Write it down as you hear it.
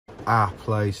our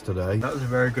place today. That was a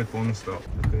very good one stop.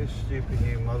 Look at his stupid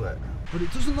new mullet. But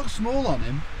it doesn't look small on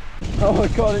him. Oh my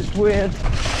god, it's weird.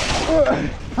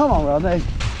 Come on, Rodney.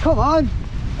 Come on.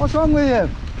 What's wrong with you?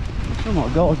 Oh my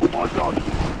god. Oh my god.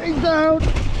 He's down.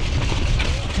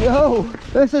 Yo,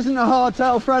 this isn't a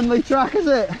hardtail friendly track, is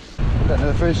it? I don't know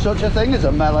if there is such a thing as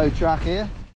a mellow track here.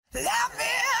 Let me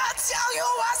tell you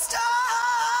a story.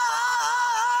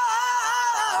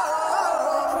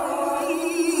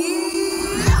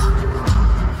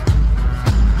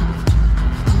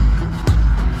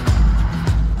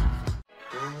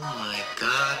 Oh my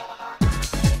God.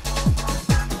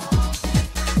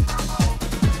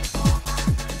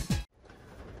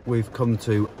 We've come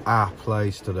to our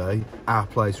place today. Our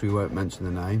place, we won't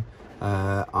mention the name.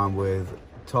 I'm with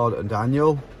Todd and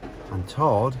Daniel, and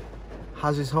Todd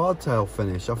has his hardtail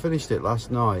finished. I finished it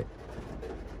last night,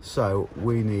 so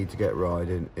we need to get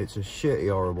riding. It's a shitty,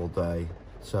 horrible day,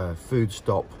 so food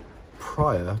stop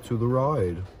prior to the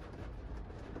ride.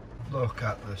 Look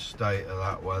at the state of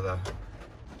that weather.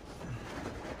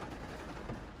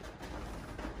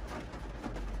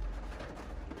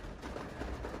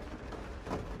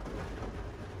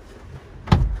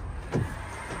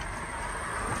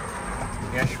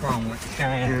 Yes, wrong with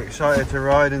Cheyenne. You're excited to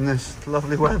ride in this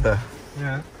lovely weather?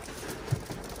 Yeah.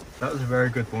 That was a very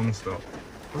good one stop.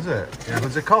 Was it? Yeah.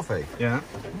 Was it coffee? Yeah.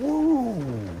 Woo!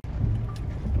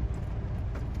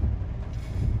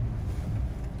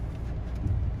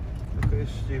 Look at his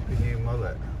stupid new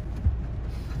mullet.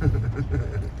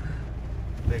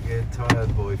 Big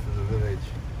tired boy from the village.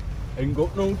 Ain't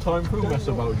got no time for a mess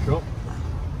about shop.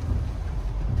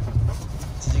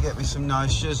 Did you get me some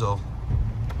nice shizzle?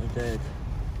 I did.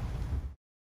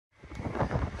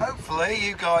 Hopefully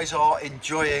you guys are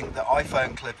enjoying the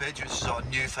iPhone clippage, which is our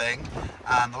new thing.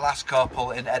 And the last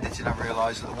couple in editing, I've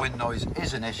realised that the wind noise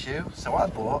is an issue, so I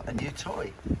bought a new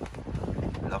toy.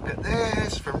 Look at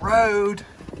this from Rode.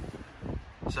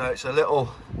 So it's a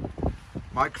little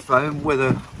microphone with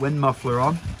a wind muffler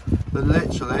on that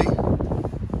literally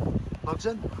plugs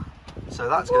in. So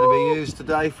that's going to be used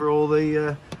today for all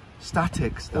the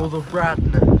static stuff. All the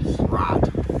radness.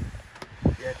 Rad.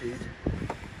 Yeah, dude.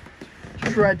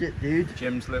 Shred it, dude.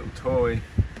 Jim's little toy.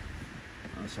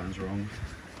 That sounds wrong.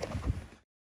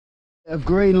 Of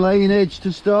green laneage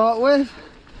to start with.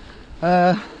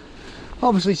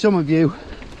 Obviously some of you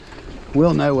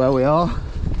will know where we are.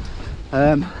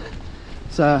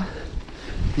 So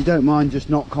if you don't mind just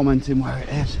not commenting where it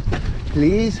is,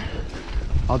 please.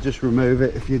 I'll just remove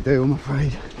it if you do, I'm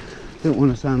afraid. Don't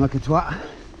want to sound like a twat.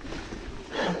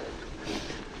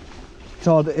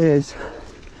 Todd is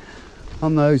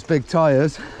on those big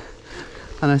tyres,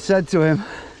 and I said to him,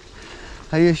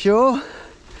 are you sure?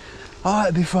 Oh,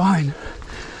 it'll be fine.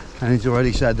 And he's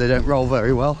already said they don't roll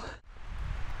very well.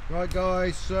 Right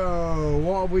guys, so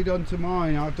what have we done to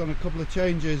mine? I've done a couple of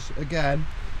changes again.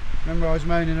 Remember I was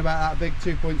moaning about that big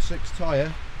 2.6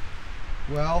 tyre?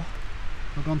 Well,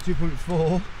 I've gone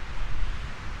 2.4.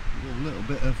 A little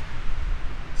bit of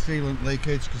sealant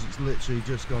leakage because it's literally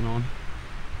just gone on.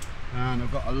 And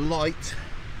I've got a light,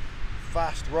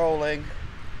 fast rolling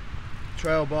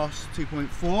Trail Boss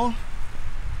 2.4.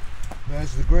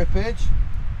 There's the grippage,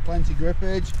 plenty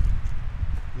grippage.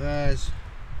 There's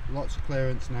lots of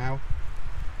clearance now.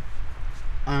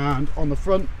 And on the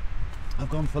front I've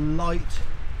gone for light.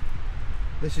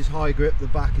 This is high grip, the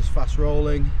back is fast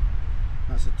rolling.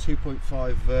 That's a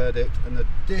 2.5 verdict, and the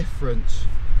difference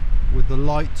with the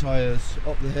light tyres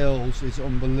up the hills is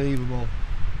unbelievable.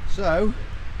 So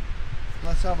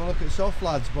let's have a look at Soft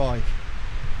Lad's bike.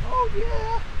 Oh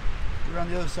yeah! You're on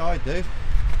the other side, dude.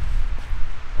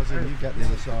 As in, you get the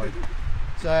other side.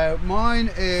 So mine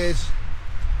is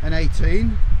an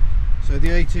 18. So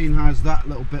the 18 has that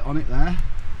little bit on it there.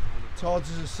 Todd's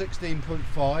is a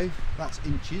 16.5. That's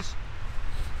inches.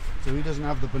 So he doesn't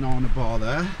have the banana bar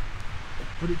there.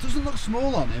 But it doesn't look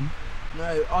small on him.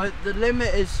 No, the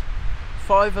limit is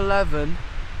 5'11".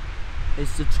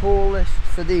 It's the tallest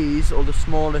for these or the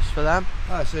smallest for them.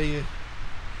 Ah, so you're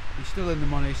still in the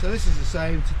money. So this is the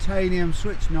same titanium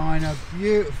switch 9er,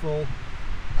 beautiful.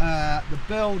 The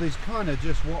build is kind of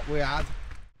just what we had.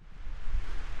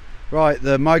 Right,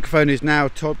 the microphone is now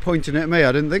pointing at me.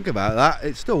 I didn't think about that.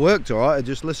 It still worked all right. I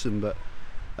just listened. But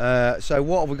so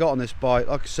what have we got on this bike?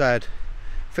 Like I said,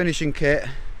 finishing kit.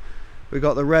 We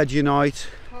got the red Unite.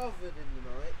 Covered in the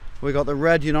night. We got the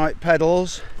red Unite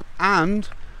pedals, and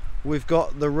we've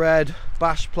got the red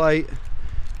bash plate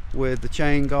with the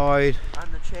chain guide.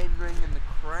 And the chain ring and the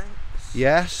cranks.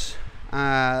 Yes.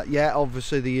 Yeah,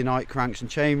 obviously the Unite cranks and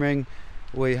chain ring.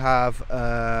 We have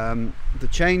the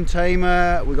chain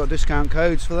tamer. We got discount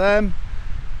codes for them.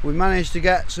 We managed to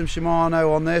get some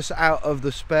Shimano on this out of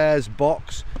the spares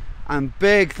box, and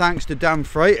big thanks to Dan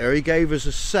Freighter, he gave us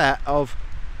a set of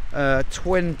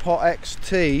twin pot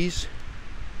XTs,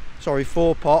 sorry,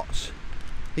 4 pots.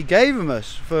 He gave them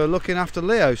us for looking after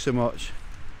Leo so much.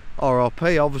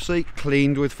 RRP obviously,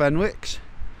 cleaned with Fenwicks.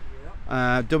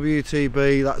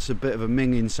 WTB, that's a bit of a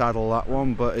minging saddle, that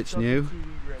one, but it's new.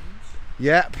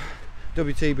 Yep,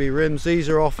 WTB rims. These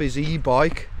are off his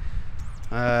e-bike.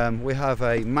 We have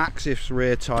a Maxis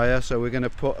rear tyre, so we're going to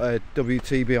put a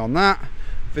WTB on that.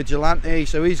 Vigilante,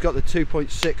 so he's got the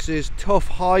 2.6s, tough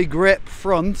high grip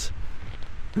front.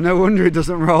 No wonder it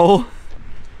doesn't roll.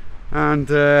 And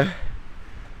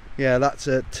yeah, that's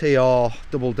a TR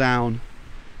double down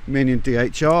Minion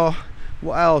DHR.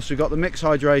 What else? We've got the mixed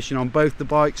hydration on both the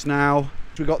bikes now.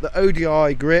 We've got the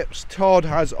ODI grips. Todd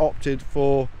has opted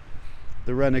for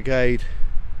the Renegade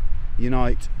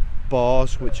Unite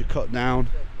bars, which are cut down,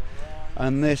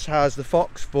 and this has the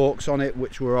Fox forks on it,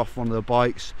 which were off one of the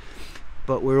bikes.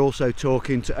 But we're also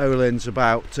talking to Olins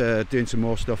about doing some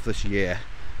more stuff this year.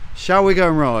 Shall we go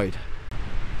and ride?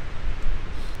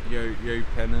 Yo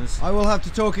penners. I will have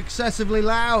to talk excessively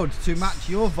loud to match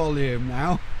your volume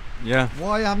now. Yeah.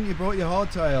 Why haven't you brought your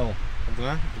hardtail? I don't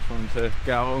know, just wanted to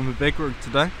get out on the big rig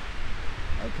today.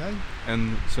 Okay.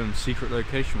 And some secret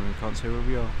location where we can't say where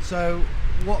we are. So,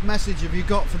 what message have you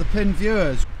got for the pinned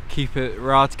viewers? Keep it,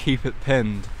 Rod, keep it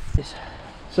pinned.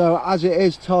 So, as it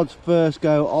is Todd's first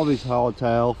go of his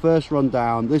hardtail, first run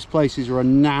down, this place is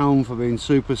renowned for being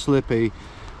super slippy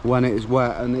when it is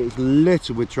wet, and it's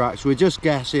littered with tracks. We're just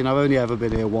guessing, I've only ever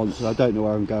been here once and I don't know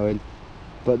where I'm going.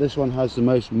 But this one has the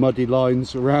most muddy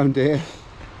lines around here.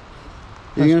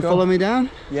 Are you going to follow me down?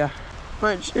 Yeah.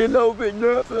 I'm actually a little bit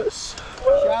nervous.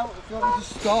 Shout if you want me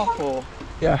to stop or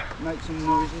Yeah. make some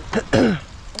noises.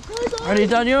 Ready,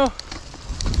 Daniel?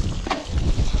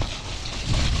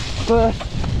 First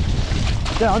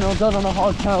downhill done on a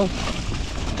hardtail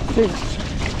since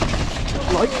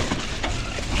like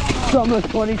summer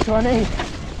 2020.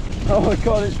 Oh my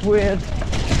god, it's weird.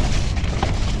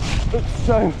 It's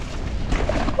so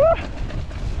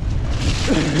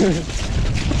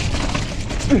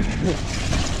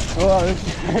oh,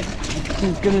 this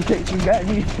is gonna take some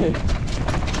getting used to.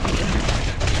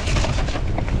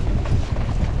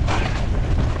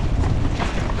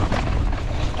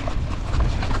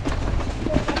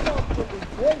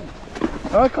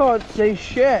 I can't see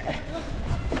shit.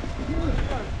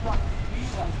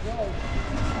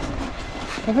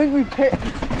 I think we picked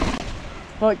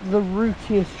like the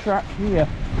rootiest track here.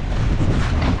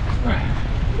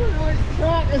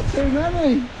 There's too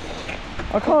many.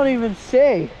 I can't even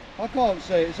see. I can't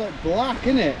see, it's like black,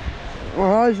 isn't it?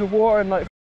 My eyes are watering like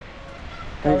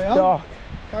and it's dark.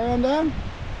 Carry on down.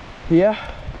 Yeah.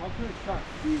 I'll put a track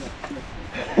here.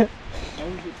 How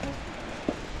is it possible?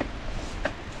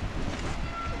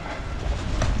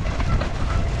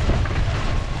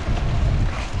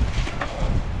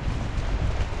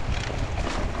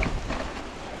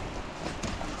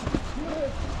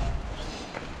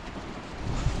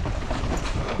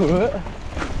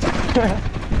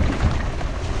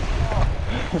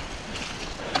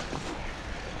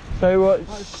 So what's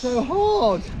That's so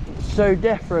hard. so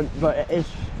different, but it is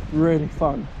really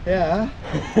fun. Yeah.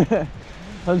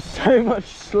 And so much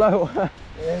slower.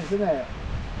 It is, isn't it?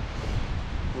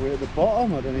 We're at the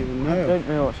bottom, I don't even know. I don't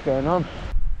know what's going on.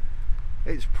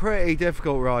 It's pretty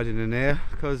difficult riding in here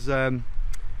because you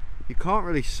can't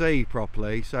really see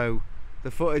properly, so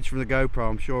the footage from the GoPro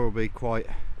I'm sure will be quite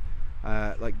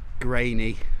like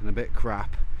grainy and a bit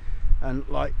crap, and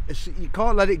like you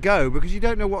can't let it go because you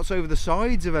don't know what's over the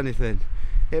sides of anything.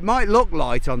 It might look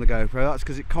light on the GoPro, that's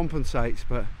because it compensates,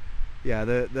 but yeah,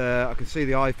 I can see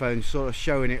the iPhone sort of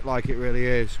showing it like it really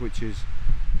is, which is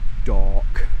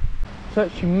dark. It's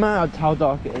actually mad how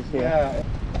dark it is here. Yeah.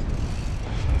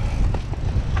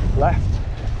 Left.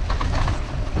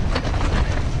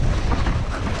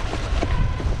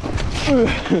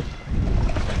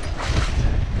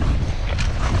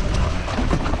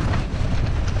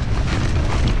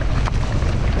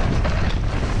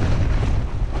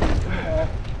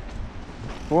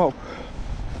 Whoa.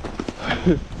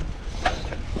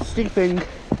 Steeping.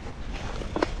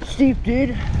 Steep,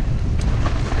 dude.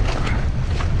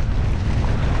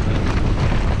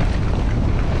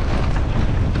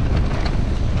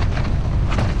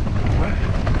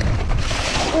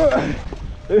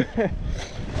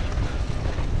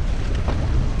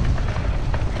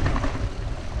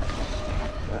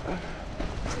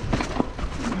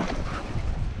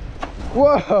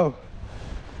 Whoa,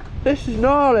 this is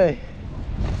gnarly.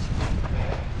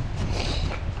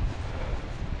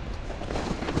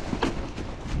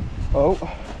 Oh.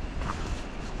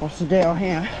 What's the deal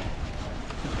here?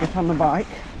 Let's get on the bike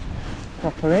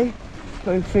properly.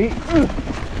 2 feet.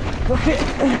 Look it.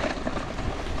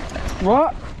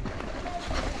 What?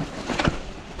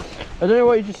 I don't know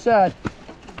what you just said.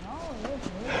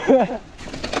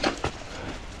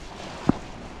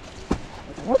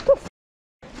 What the f?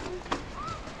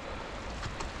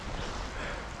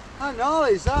 How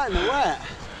gnarly is that in the wet?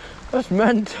 That's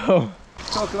mental.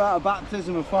 Talk about a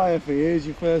baptism of fire for you as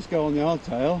you first go on the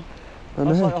hardtail.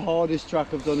 That's like the hardest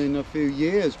track I've done in a few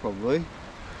years, probably.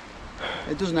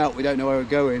 It doesn't help we don't know where we're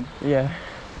going. Yeah.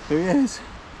 Here he is.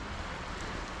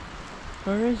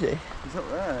 Where is he? He's up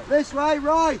there. This way,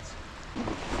 right!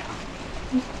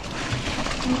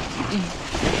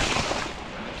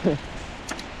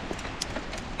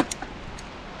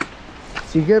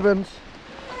 See Gibbons.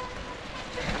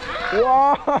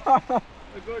 Whoa! A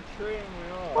good tree and we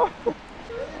are.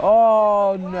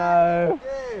 Oh no!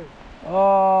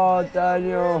 Oh,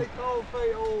 Daniel. Really cold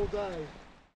feet all day.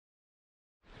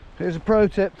 Here's a pro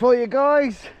tip for you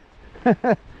guys.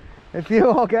 If you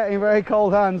are getting very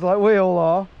cold hands like we all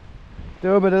are,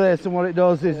 do a bit of this, and what it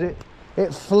does is it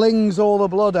flings all the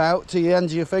blood out to the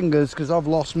ends of your fingers, because I've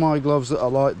lost my gloves that are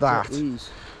like that.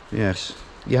 Yes.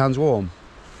 Your hands warm?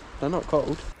 They're not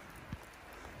cold.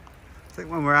 I think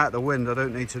when we're out the wind I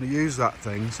don't need to use that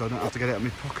thing, so I don't have to get it in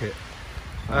my pocket.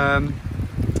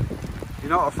 You're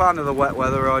not a fan of the wet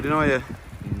weather riding, are you?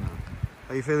 No.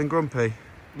 Are you feeling grumpy?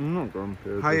 I'm not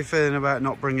grumpy. How are you feeling about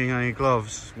not bringing any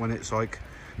gloves when it's like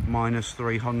minus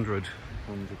 300?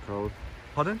 Hands are cold.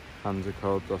 Pardon? Hands are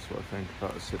cold, that's what I think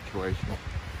about the situation.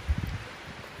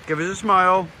 Give us a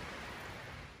smile.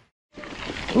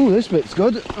 Oh, this bit's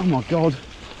good. Oh my god.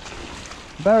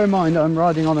 Bear in mind I'm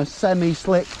riding on a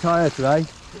semi-slick tyre today.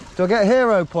 Do I get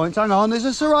hero points? Hang on, is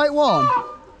this the right one?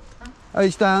 Oh,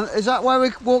 it's down. Is that where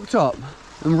we walked up?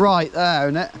 And right there,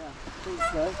 isn't it?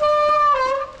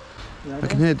 I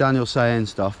can hear Daniel saying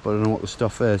stuff, but I don't know what the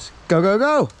stuff is. Go, go,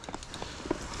 go!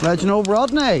 Reginald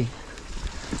Rodney.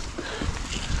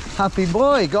 Happy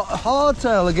boy, got a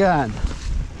hardtail again.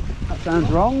 That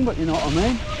sounds wrong, but you know what I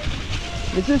mean.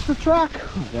 Is this the track?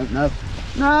 I don't know.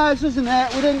 No, this isn't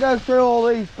it. We didn't go through all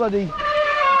these bloody...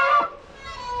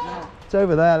 It's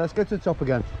over there. Let's go to the top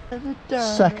again.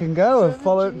 Second go of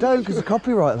follow it down because of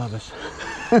copyright, lovers.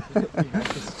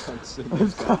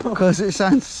 Because it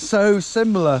sounds so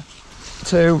similar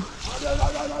to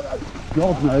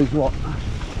God knows what.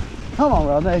 Come on,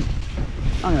 Rodney.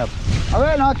 Hang up. I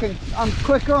reckon I'm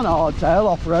quicker on a hardtail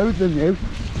off-road than you.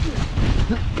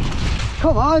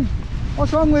 Come on.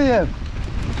 What's wrong with you?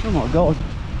 Oh my God.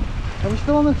 Are we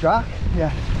still on the track?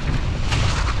 Yeah.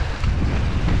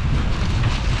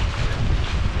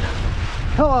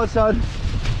 Come on, son.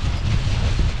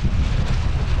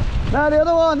 Now the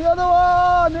other one,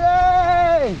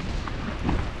 yay!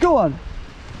 Go on.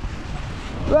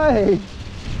 Right.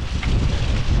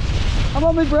 I'm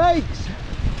on my brakes.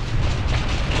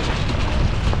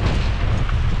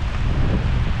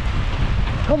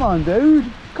 Come on, dude.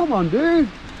 Come on, dude.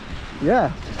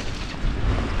 Yeah.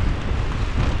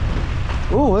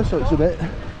 Oh, this looks a bit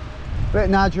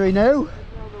nadgery now.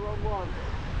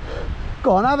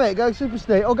 Go on, have it. Go super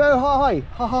steep. Or go high.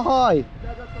 High.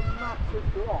 That's a massive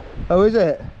drop. Oh, is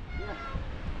it?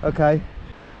 Yeah. Okay.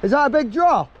 Is that a big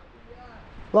drop? Yeah.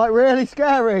 Like really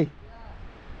scary?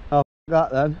 Yeah. Oh, f that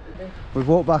then. We've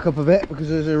walked back up a bit because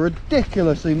there's a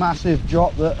ridiculously massive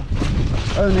drop that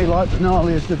only like the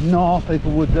gnarliest of gnar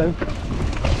people would do.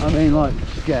 I mean like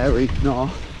scary gnar.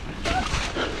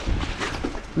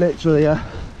 Literally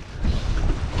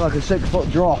like a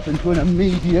 6-foot drop into an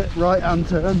immediate right hand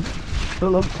turn that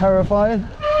looks terrifying.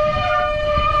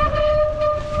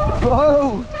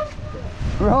 Whoa!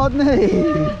 Rodney!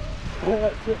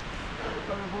 That's it.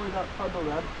 Don't avoid that puddle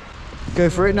then. Go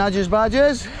for it, Nudges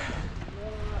Badgers.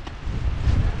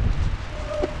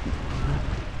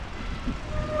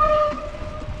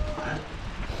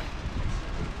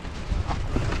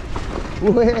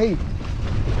 Wait.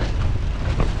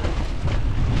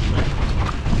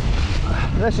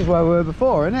 This is where we were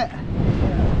before, isn't it?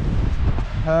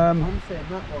 Yeah. I'm saying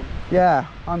that one. Yeah,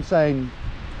 I'm saying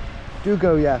do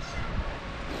go yes.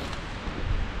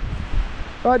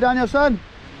 Right, Daniel, son.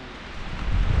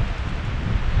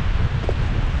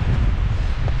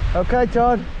 Okay,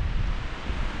 Todd.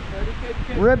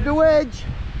 Rib the wedge.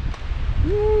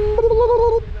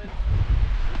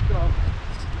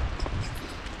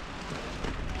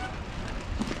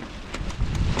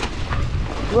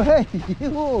 Hey,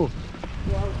 whoa.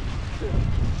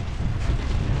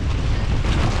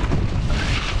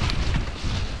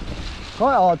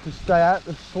 Quite hard to stay out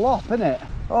the slop, isn't it?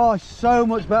 Oh, it's so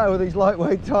much better with these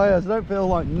lightweight tyres. I don't feel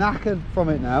like knackered from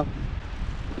it now.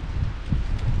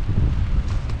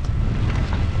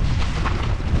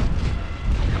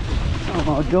 Oh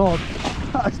my God,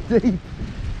 that's deep.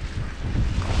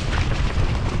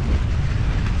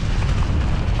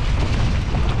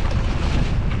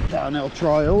 Downhill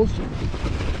trials.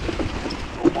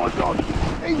 Oh my God,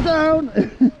 he's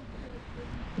down.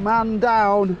 Man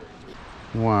down.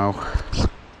 Wow.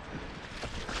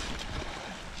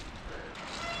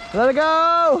 Let it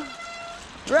go!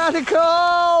 Radical!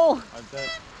 I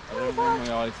don't want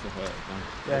my eyes to hurt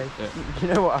again. Yeah, you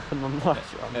know what happened on the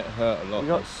last one? It hurt a lot. He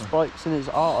got spikes in his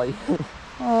eye.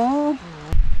 Oh.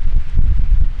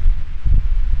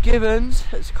 Gibbons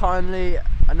has kindly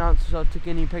announced us to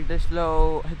guinea pig this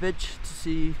little bitch to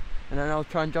see, and then I'll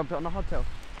try and jump it on a hardtail.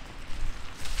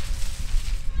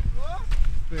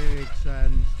 Big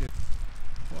sends.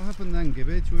 What happened then,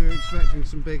 Gibbage? We were expecting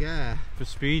some big air. The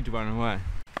speed went away.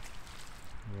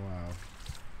 Wow.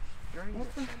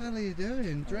 What the hell are you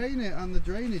doing? Drain it on the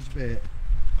drainage bit.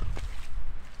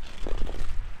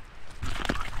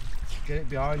 Get it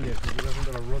behind you because it hasn't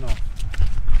got a run off.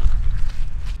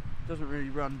 Doesn't really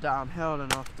run downhill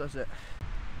enough, does it?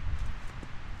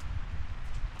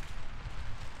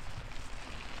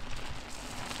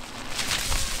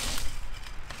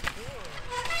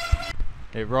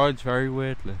 It rides very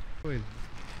weirdly.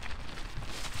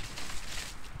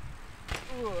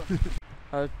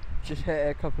 I just hit it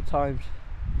a couple of times.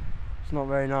 It's not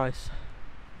very nice.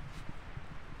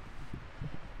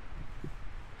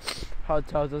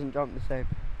 Hardtail doesn't jump the same,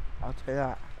 I'll tell you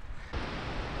that.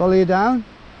 Follow you down.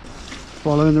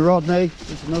 Following the Rodney.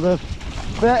 It's another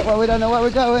bit where we don't know where we're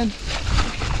going.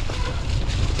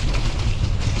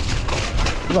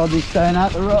 Rodney's staying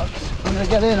out the ruts. I'm going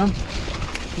to get in them.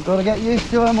 We've got to get used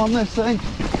to them on this thing.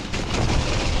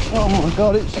 Oh my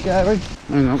God, it's scary.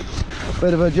 Hang on.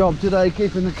 Bit of a job today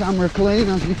keeping the camera clean,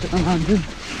 as you can imagine.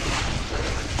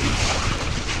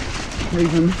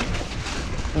 Even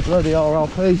the bloody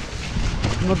RLP.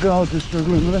 My God, are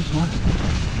struggling with this one.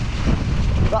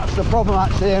 That's the problem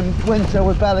actually in winter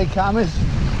with belly cam, is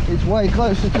it's way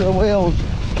closer to the wheels.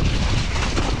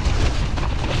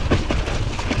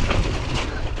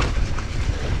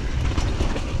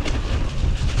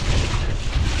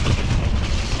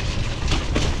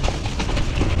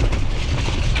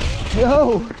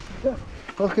 Yo!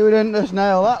 Lucky we didn't just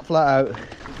nail that flat out.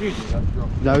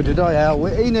 No, did I? Yeah,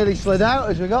 he nearly slid out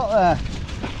as we got there.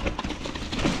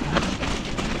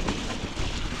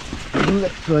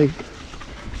 Literally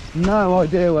no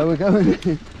idea where we're going.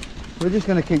 We're just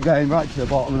going to keep going right to the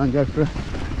bottom and then go for a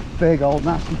big old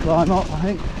nasty climb up, I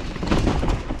think.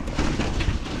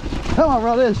 Come on,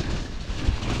 Rodders.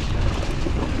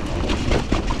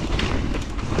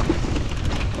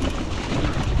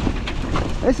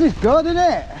 This is good, isn't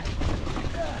it?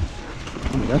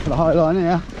 I'm going to go for the high line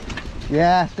here.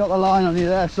 Yeah, it's got the line on you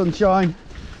there, sunshine.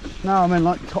 Now I'm in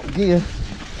like top gear.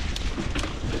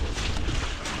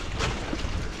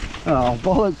 Oh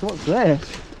bollocks, what's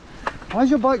this? Why is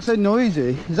your bike so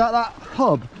noisy? Is that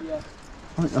hub? Yeah.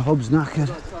 I think the hub's knackered.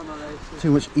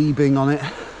 Too much E-bing on it.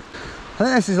 I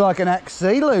think this is like an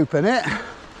XC loop, isn't it?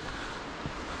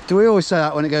 Do we always say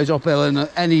that when it goes uphill in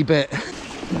any bit?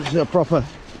 This is a proper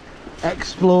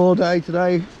explore day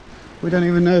today. We don't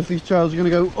even know if these trails are going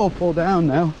to go up or down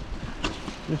now.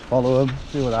 Just follow them,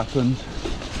 see what happens.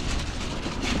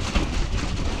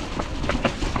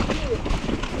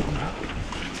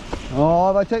 Oh,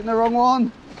 have I taken the wrong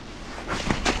one?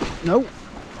 Nope.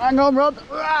 Hang on, Rod.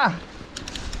 Ah!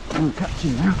 I'm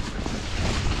catching now.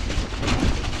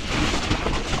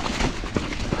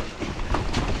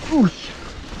 Oosh.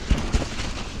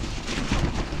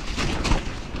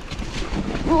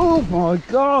 Oh my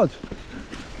God.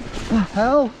 What the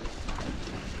hell?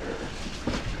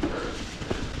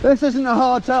 This isn't a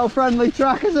hardtail friendly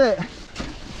track, is it?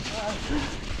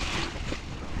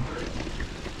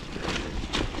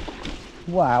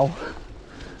 Wow.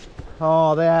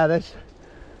 Oh, yeah, this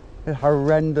is a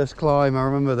horrendous climb. I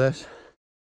remember this.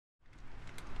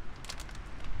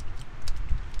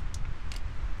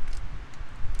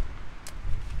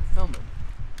 Filming.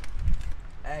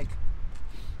 Egg.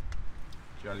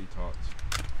 Jelly tarts.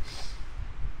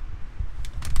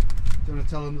 Do you want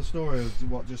to tell them the story of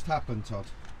what just happened, Todd?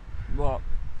 What?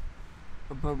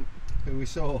 About Who we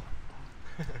saw?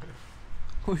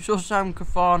 we saw Sam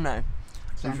Cafano.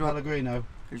 San Pellegrino.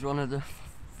 He's one of the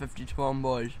 50-to-1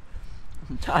 boys.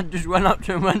 And Dad just went up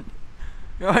to him and went,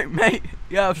 "You alright, mate?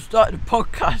 Yeah, I've started a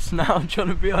podcast now, I'm trying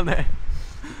to be on it."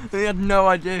 And he had no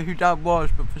idea who Dad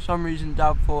was, but for some reason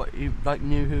Dad thought he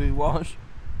knew who he was.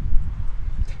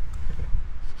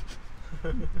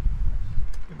 And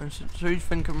so he's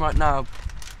thinking right now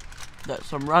that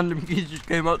some random kid just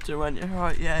came up to him and went,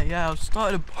 right, yeah, I've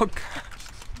started a podcast.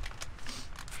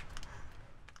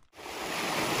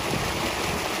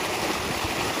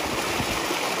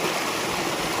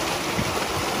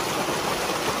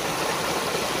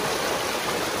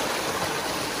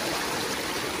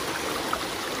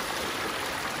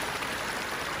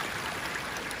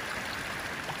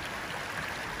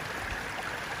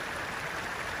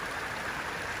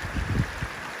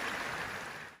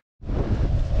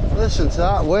 Listen to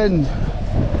that wind.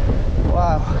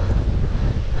 Wow.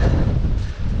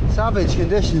 Savage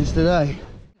conditions today.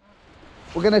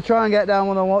 We're going to try and get down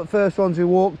one of the first ones we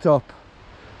walked up.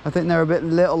 I think they're a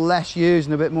little less used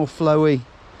and a bit more flowy.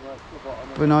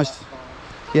 Be nice.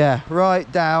 Yeah,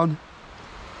 right down.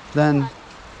 Then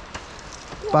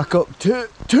back up to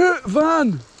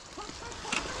van.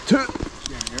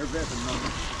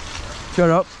 Shut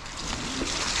up.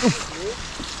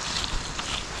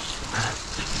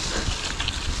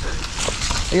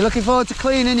 Are you looking forward to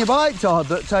cleaning your bike, Todd?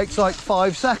 That takes like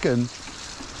 5 seconds.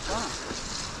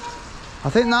 I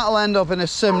think that'll end up in a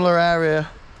similar area.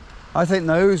 I think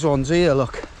those ones here,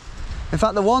 look. In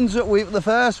fact, the ones that the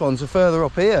first ones are further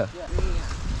up here.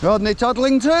 Rodney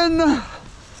Toddlington.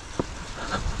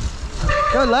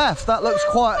 Go left, that looks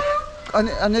quite,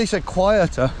 I nearly said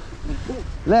quieter.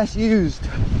 Less used.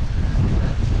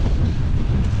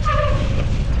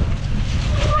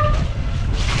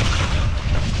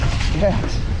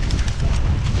 Yes.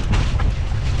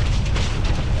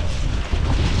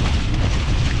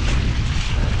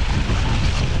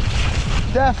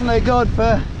 Definitely good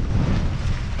for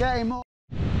getting more.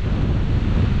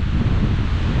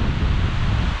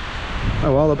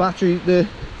 Oh well, the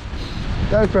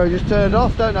GoPro just turned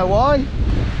off, don't know why.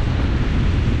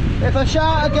 If I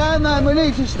shout again, then we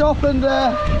need to stop and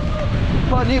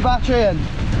put a new battery in.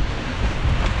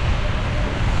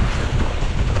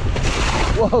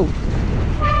 Whoa.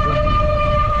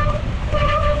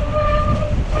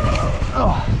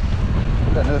 Oh,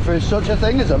 I don't know if there's such a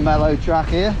thing as a mellow track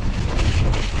here.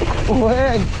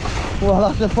 Wait, well,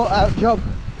 that's a foot out job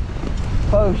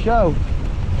post show.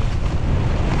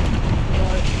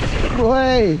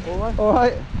 Wait,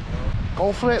 alright,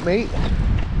 go for it, mate.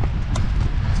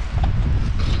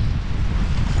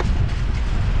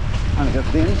 And go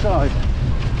to the inside.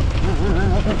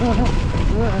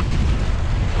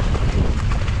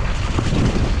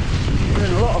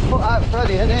 Doing a lot of foot out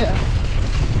Freddy in here.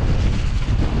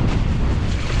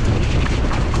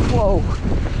 Whoa,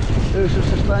 do some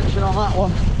suspension on that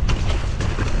one.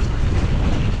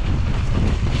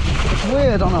 It's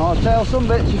weird on a hardtail, some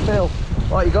bits you feel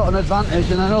like you got an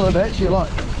advantage and then other bits you're like,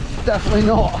 definitely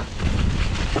not.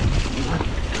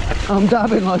 I'm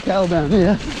dabbing like hell down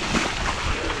here.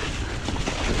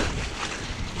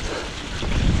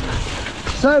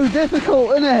 So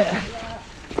difficult, isn't it?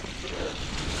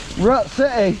 Rut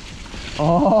City.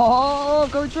 Oh,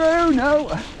 go through, no.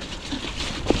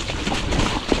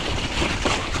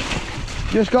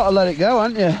 Just got to let it go,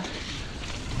 haven't you?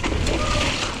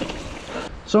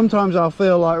 Sometimes I'll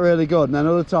feel like really good and then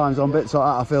other times on bits like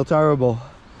that I feel terrible.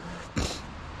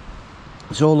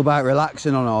 It's all about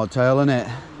relaxing on hardtail, isn't it?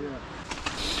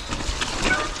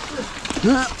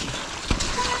 Yeah.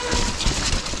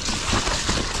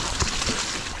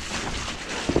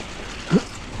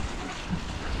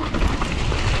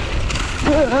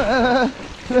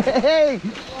 Hey!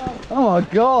 Oh my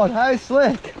god, how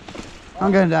slick!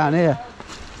 I'm going down here.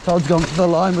 Todd's gone for the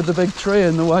line with the big tree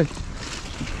in the way.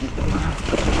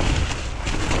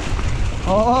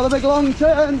 Oh, the big long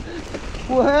turn!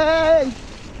 Way!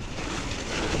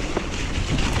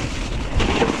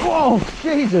 Whoa,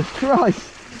 Jesus Christ!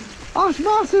 That's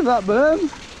massive, that berm!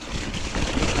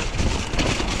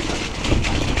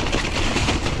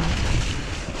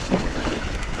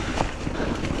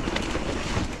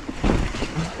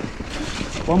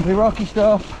 Bumpy, rocky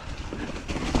stuff.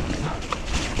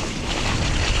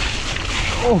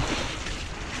 Oh,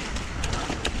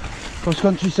 cross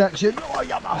country section. Oh,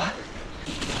 yeah.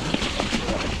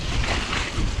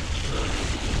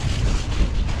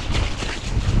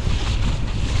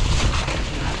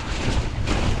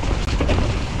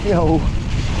 Yo.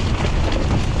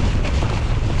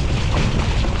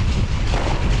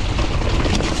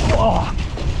 Oh,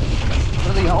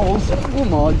 bloody holes. Oh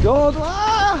my god.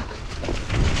 Ah!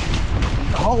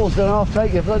 Holes don't half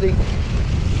take your bloody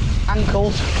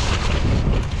ankles.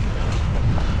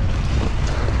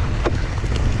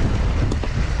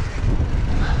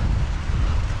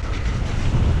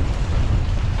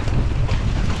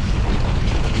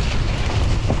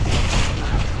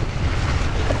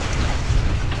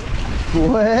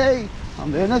 Way,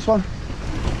 I'm doing this one.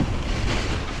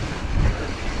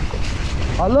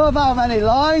 I love how many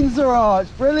lines there are,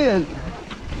 it's brilliant.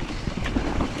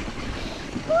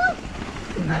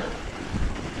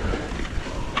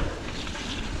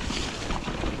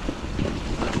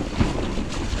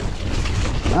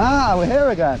 Ah, we're here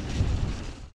again.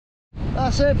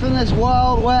 That's it from this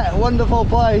wild, wet, wonderful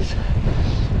place.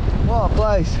 What a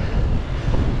place.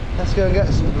 Let's go and get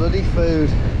some bloody food.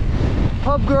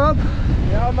 Pub grub.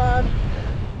 Yeah, man.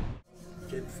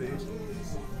 Jib food.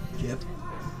 Jib.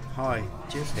 Hi,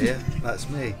 Jib here, that's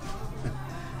me.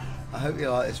 I hope you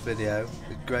like this video.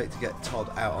 It's great to get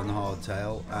Todd out on the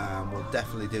hardtail, and we'll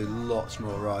definitely do lots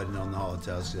more riding on the hardtails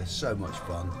because they're so much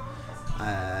fun.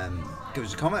 Give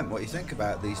us a comment what you think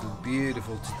about these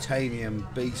beautiful titanium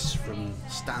beasts from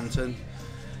Stanton.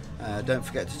 Don't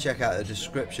forget to check out the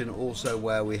description also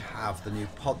where we have the new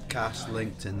podcast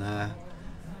linked in there.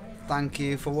 Thank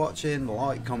you for watching.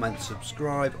 Like, comment,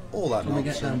 subscribe, all that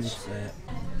nonsense.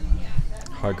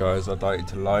 Hi guys, I'd like you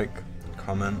to like,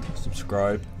 comment,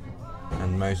 subscribe,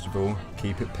 and most of all,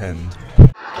 keep it pinned.